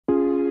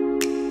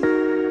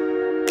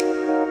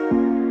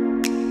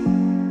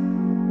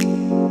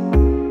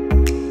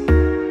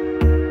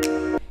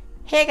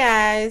Hey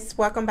guys,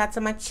 welcome back to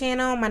my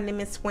channel. My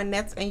name is Winn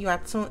and you are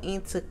tuned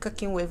into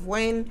Cooking with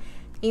Winn.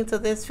 Into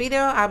this video,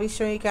 I'll be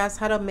showing you guys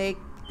how to make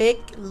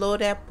baked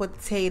loaded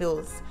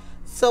potatoes.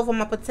 So for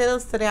my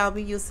potatoes today, I'll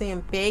be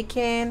using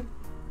bacon,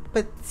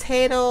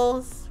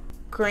 potatoes,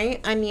 green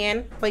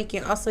onion, but you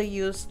can also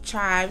use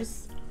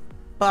chives,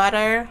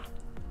 butter,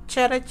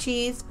 cheddar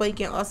cheese, but you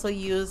can also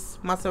use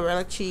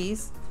mozzarella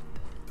cheese,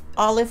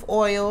 olive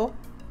oil,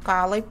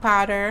 garlic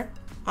powder,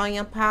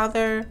 onion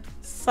powder,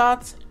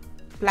 salt,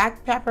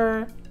 black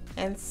pepper,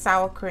 and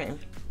sour cream.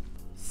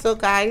 So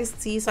guys,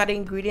 these are the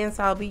ingredients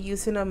I'll be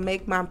using to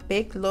make my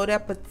baked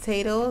loaded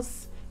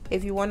potatoes.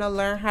 If you want to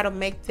learn how to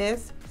make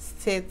this,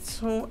 stay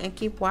tuned and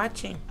keep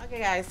watching.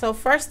 Okay guys, so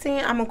first thing,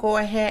 I'm gonna go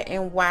ahead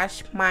and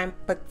wash my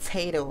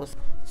potatoes.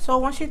 So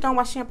once you're done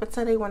washing your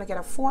potato, you want to get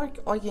a fork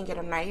or you can get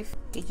a knife.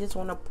 You just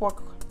want to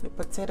pork the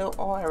potato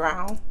all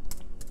around,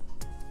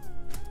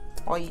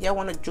 or you just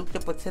want to juke the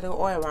potato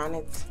all around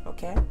it,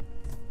 okay?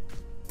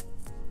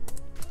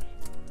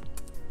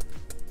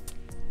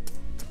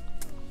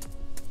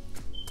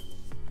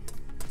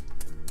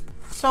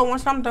 So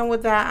once I'm done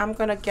with that, I'm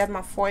gonna get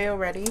my foil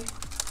ready.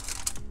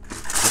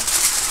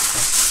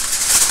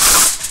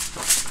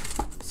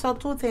 So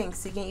two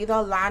things, you can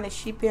either line the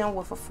sheet pan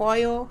with a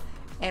foil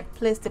and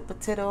place the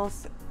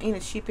potatoes in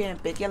the sheet pan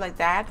and bake it like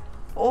that,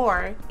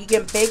 or you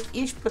can bake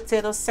each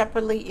potato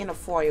separately in a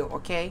foil,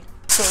 okay?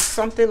 So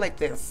something like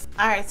this.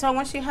 All right, so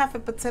once you have the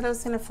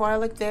potatoes in a foil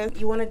like this,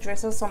 you want to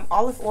drizzle some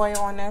olive oil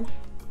on them.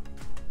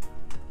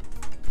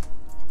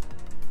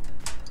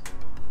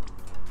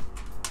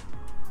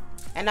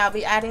 And I'll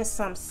be adding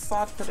some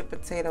salt to the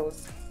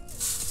potatoes.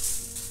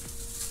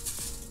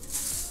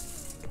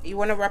 You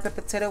want to wrap the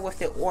potato with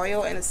the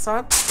oil and the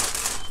salt.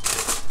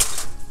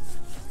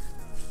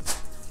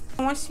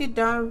 Once you're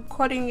done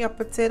coating your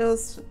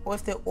potatoes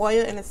with the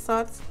oil and the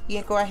salt, you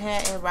can go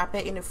ahead and wrap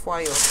it in the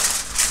foil.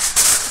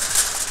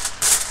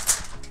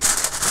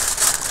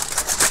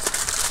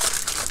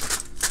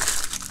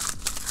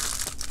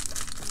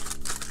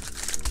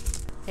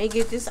 And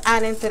you just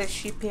add into the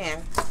sheet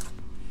pan.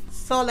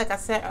 So like I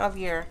said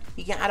earlier,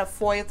 you can add a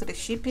foil to the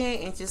sheet pan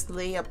and just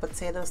lay your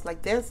potatoes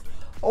like this,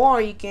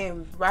 or you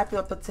can wrap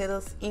your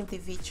potatoes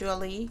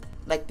individually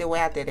like the way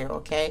I did it,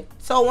 okay?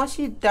 So once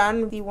you're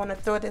done, you want to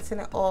throw this in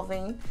the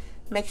oven.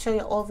 Make sure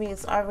your oven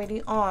is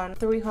already on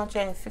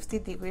 350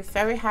 degrees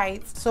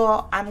Fahrenheit.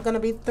 So I'm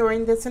gonna be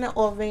throwing this in the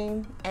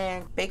oven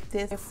and bake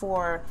this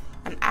for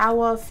an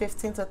hour,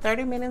 15 to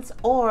 30 minutes,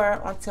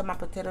 or until my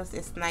potatoes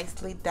is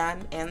nicely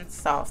done and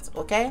soft,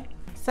 okay?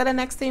 So the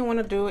next thing you want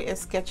to do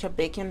is get your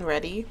bacon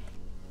ready.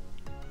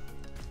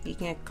 You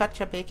can cut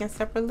your bacon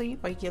separately,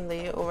 or you can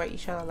lay it over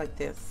each other like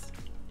this.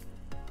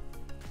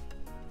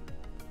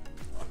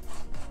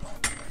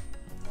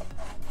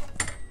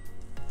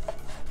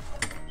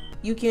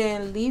 You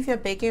can leave your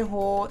bacon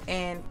whole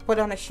and put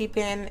it on a sheet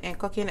pan and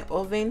cook it in the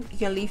oven. You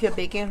can leave your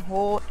bacon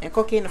whole and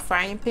cook it in the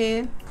frying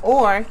pan,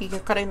 or you can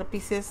cut it into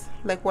pieces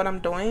like what I'm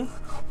doing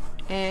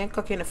and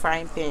cook it in the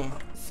frying pan.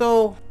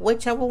 So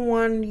whichever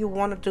one you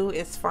want to do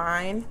is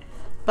fine,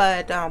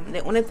 but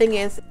the only thing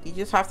is you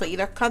just have to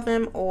either cut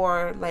them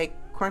or like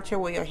crunch it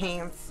with your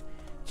hands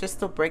just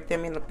to break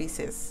them into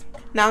pieces.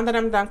 Now that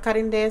I'm done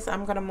cutting this,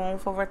 I'm gonna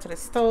move over to the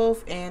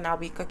stove and I'll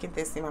be cooking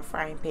this in my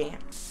frying pan.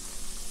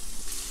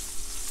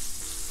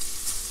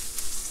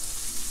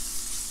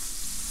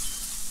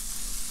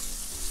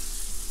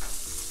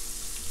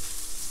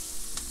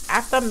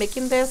 After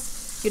making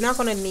this, you're not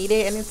gonna need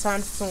it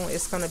anytime soon.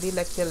 It's gonna be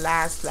like your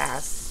last.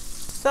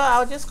 So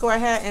I'll just go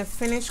ahead and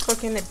finish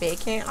cooking the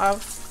bacon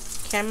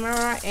off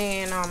camera,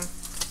 and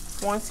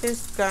once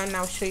it's done,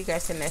 I'll show you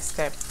guys the next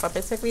step. But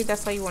basically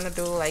that's all you want to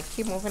do, like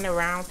keep moving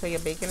around till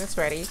your bacon is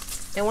ready.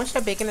 And once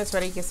your bacon is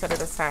ready, you can set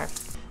it aside.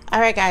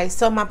 Alright guys,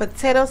 so my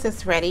potatoes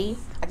is ready.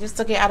 I just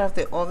took it out of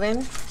the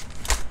oven,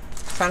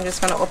 so I'm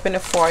just gonna open the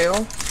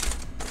foil.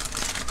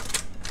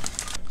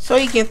 So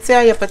you can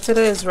tell your potato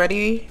is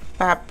ready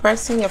by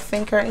pressing your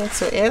finger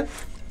into it.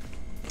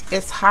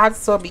 It's hot,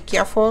 so be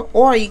careful,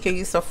 or you can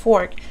use a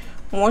fork.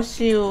 Once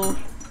you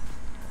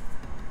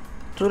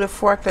do the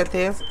fork like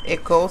this,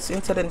 it goes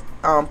into the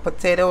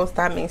potatoes.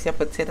 That means your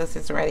potatoes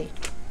is ready.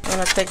 I'm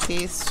gonna take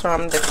these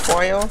from the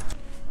foil.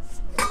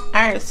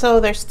 Alright, so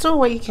there's two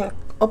ways you can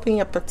open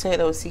your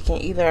potatoes. You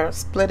can either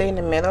split it in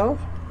the middle,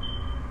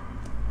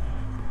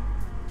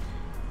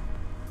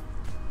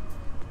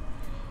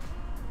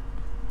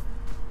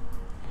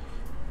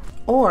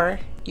 or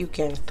you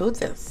can do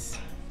this.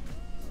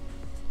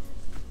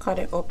 Cut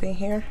it open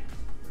here.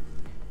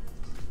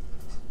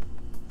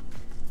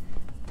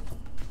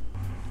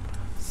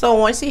 So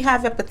once you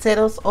have your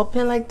potatoes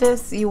open like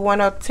this, you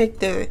want to take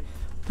the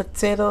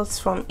potatoes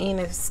from in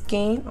the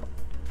skin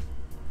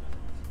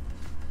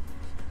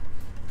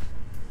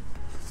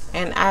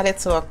and add it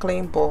to a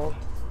clean bowl.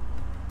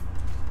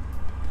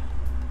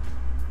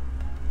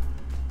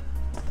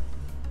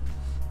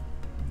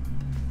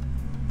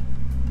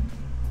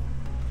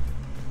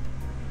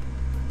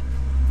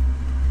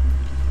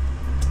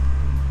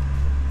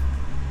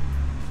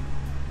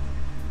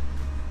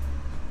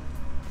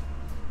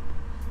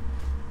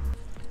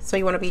 So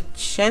you want to be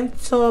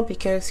gentle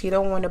because you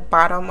don't want the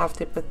bottom of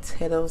the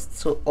potatoes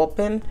to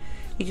open.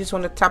 You just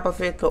want the top of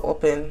it to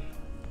open.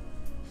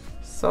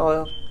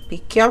 So be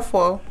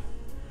careful,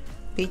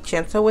 be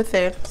gentle with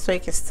it so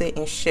it can stay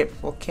in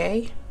shape,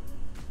 okay?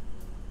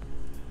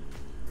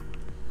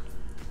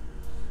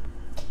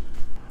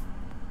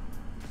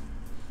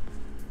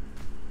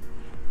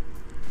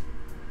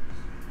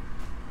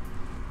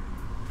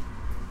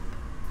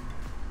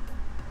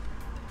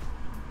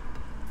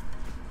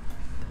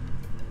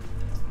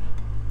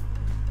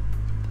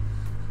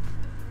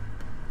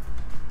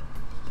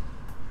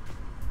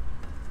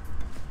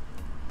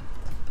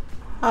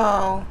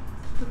 Oh,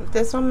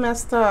 this one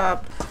messed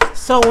up.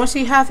 So once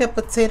you have your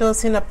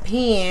potatoes in a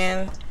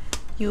pan,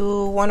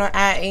 you want to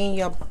add in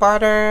your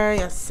butter,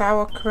 your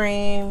sour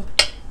cream,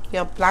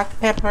 your black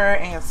pepper,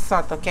 and your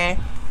salt, okay?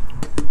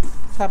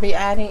 So I'll be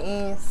adding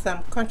in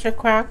some country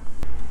crack,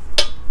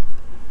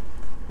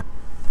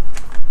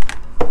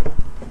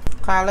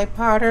 garlic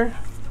powder,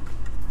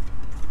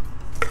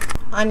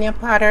 onion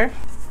powder,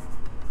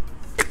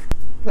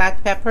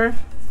 black pepper,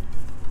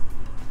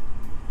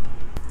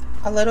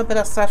 a little bit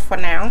of salt for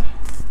now,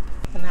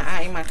 and I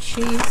add in my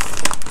cheese.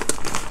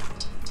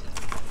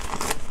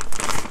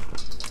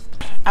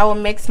 I will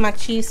mix my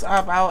cheese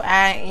up. I will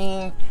add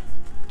in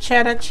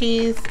cheddar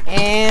cheese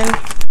and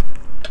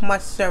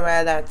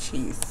mozzarella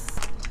cheese.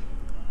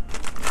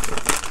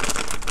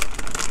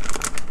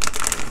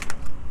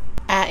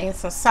 Add in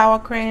some sour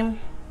cream.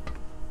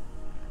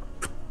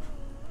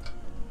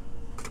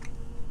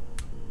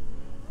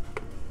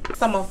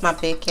 Some of my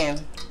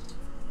bacon.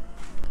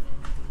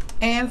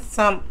 And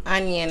some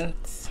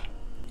onions.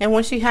 And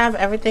once you have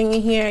everything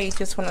in here, you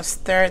just want to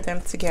stir them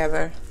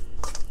together.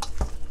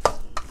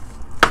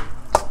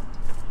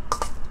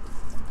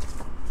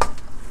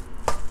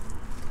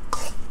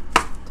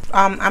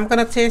 I'm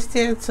gonna taste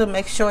it to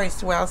make sure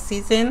it's well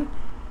seasoned,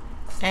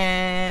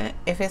 and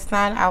if it's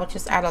not, I'll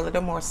just add a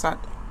little more salt.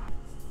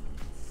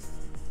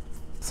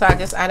 So I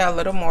just add a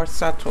little more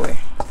salt to it.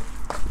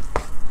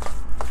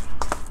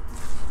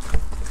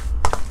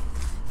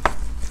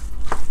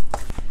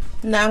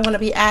 Now I'm going to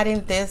be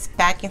adding this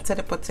back into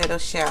the potato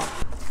shell.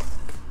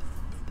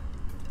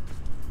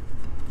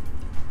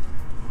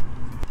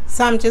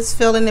 So I'm just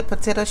filling the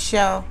potato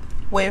shell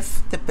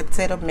with the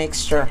potato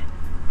mixture.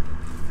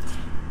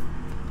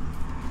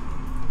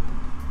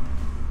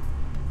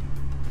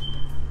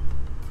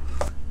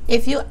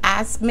 If you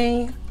ask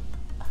me,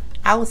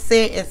 I would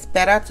say it's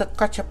better to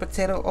cut your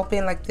potato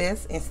open like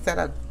this instead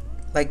of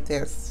like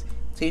this.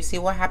 So you see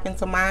what happened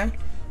to mine?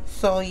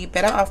 So you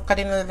better off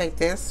cutting it like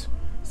this,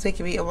 so you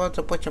can be able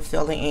to put your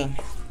filling in.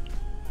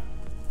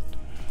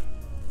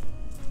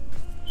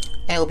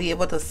 And it'll be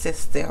able to sit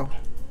still.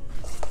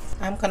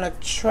 I'm gonna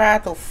try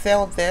to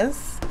fill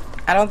this.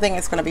 I don't think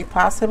it's gonna be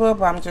possible,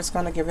 but I'm just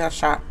gonna give it a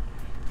shot.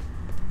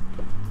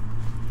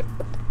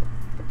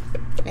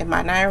 It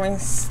might not even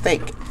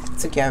stick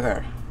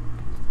together.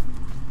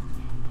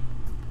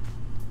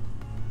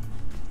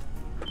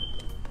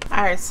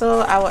 Alright,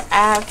 so I will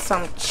add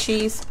some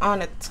cheese on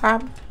the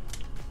top.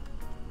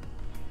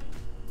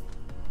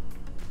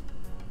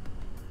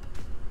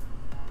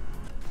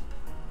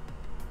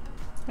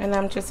 And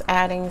I'm just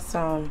adding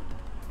some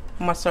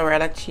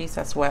mozzarella cheese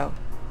as well.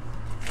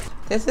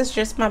 This is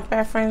just my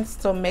preference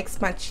to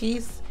mix my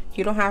cheese.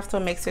 You don't have to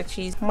mix your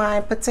cheese.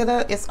 My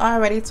potato is all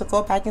ready to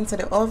go back into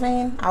the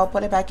oven. I'll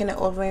put it back in the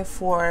oven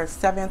for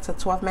 7 to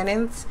 12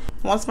 minutes.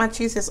 Once my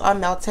cheese is all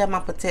melted,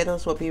 my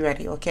potatoes will be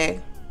ready, okay?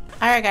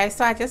 Alright guys,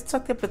 so I just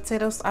took the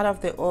potatoes out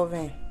of the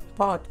oven.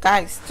 But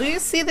guys, do you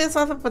see these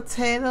other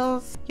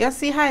potatoes? You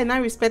see how it's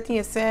not respecting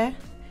itself?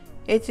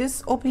 It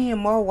just opening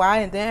more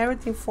wide and then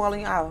everything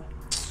falling out.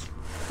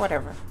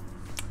 Whatever.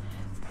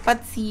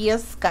 But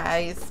yes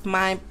guys,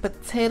 my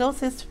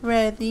potatoes is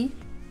ready.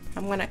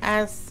 I'm gonna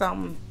add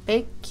some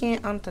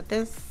bacon onto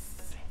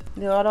this.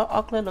 The other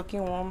ugly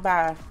looking one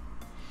by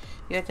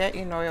you just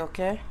you know,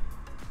 okay?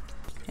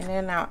 And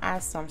then I'll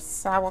add some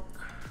sour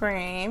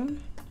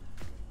cream.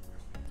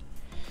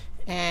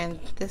 And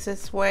this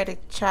is where the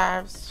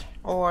chives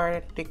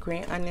or the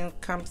green onion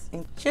comes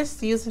in.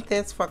 Just using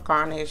this for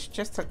garnish,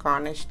 just to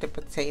garnish the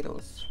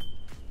potatoes.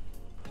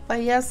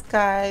 But yes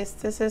guys,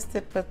 this is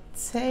the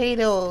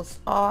potatoes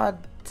all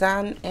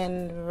done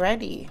and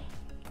ready.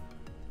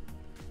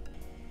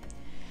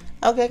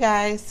 Okay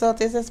guys, so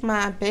this is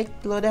my big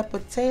loaded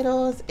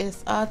potatoes.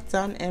 It's all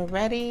done and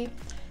ready.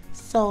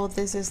 So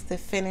this is the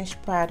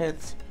finished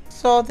product.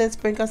 So this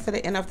brings us to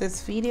the end of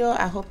this video.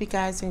 I hope you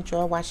guys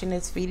enjoy watching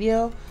this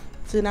video.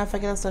 Do not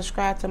forget to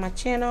subscribe to my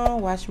channel,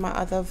 watch my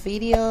other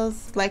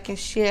videos, like and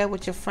share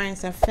with your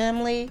friends and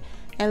family,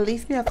 and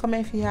leave me a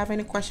comment if you have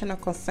any question or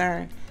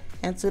concern.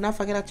 And do not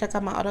forget to check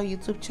out my other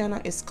YouTube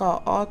channel. It's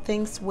called All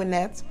Things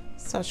Winnette.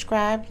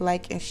 Subscribe,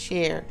 like, and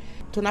share.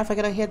 Do not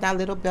forget to hit that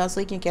little bell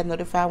so you can get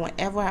notified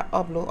whenever I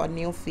upload a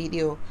new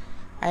video.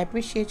 I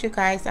appreciate you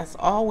guys as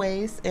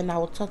always, and I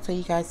will talk to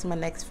you guys in my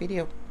next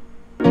video.